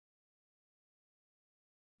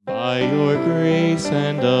By your grace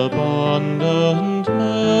and abundant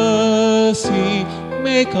mercy,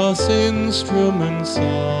 make us instruments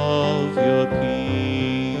of your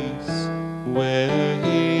peace. Where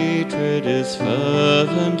hatred is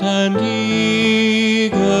fervent and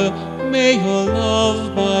eager, may your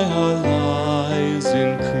love by our lives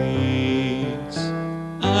increase.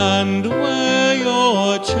 And where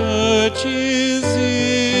your church is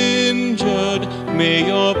injured, may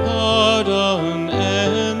your pardon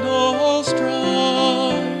end all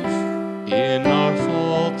strife. In our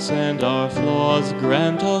faults and our flaws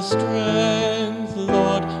grant us strength,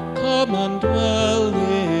 Lord, come and dwell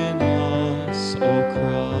in us, O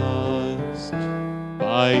Christ.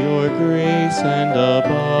 By your grace and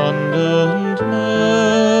abundant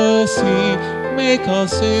mercy, make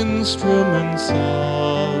us instruments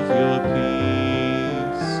of your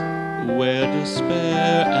peace. Where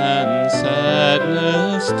despair and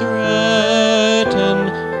sadness threaten,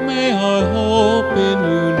 may our hope in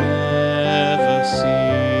you never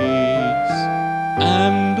cease.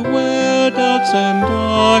 And where doubts and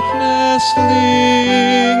darkness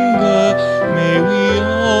linger, may we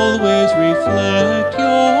always reflect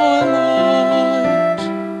your light.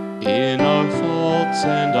 In our faults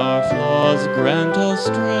and our flaws grant us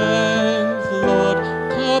strength, Lord,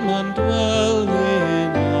 come and dwell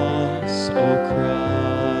in us, O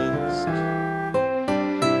Christ.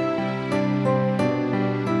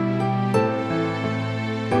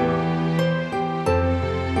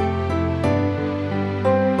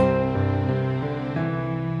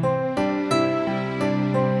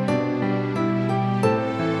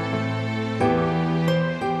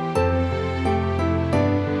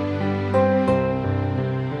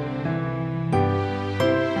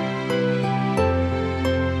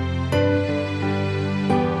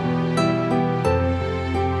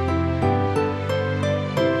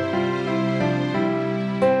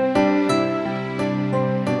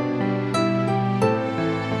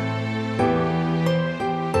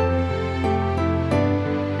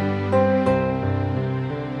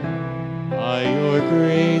 By your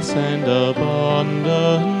grace and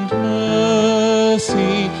abundant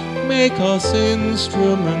mercy, make us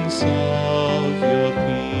instruments of your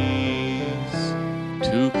peace.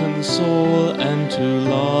 To console and to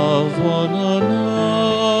love one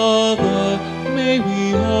another, may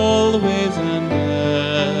we always and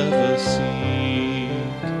ever seek.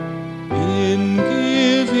 In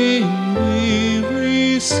giving we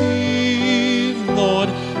receive, Lord,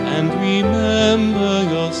 and remember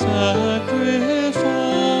your sacrifice.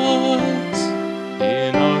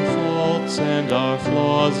 In our faults and our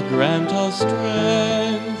flaws grant us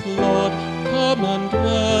strength, Lord, come and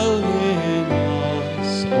dwell in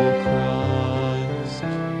us, O Christ.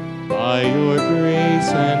 By your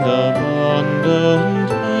grace and abundant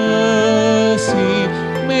mercy,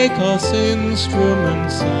 make us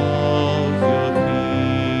instruments of your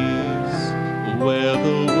peace. Where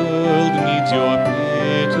the world needs your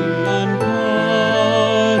pity and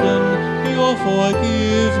pardon, your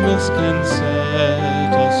forgiveness can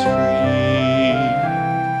set us free.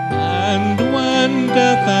 And when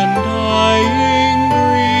death and dying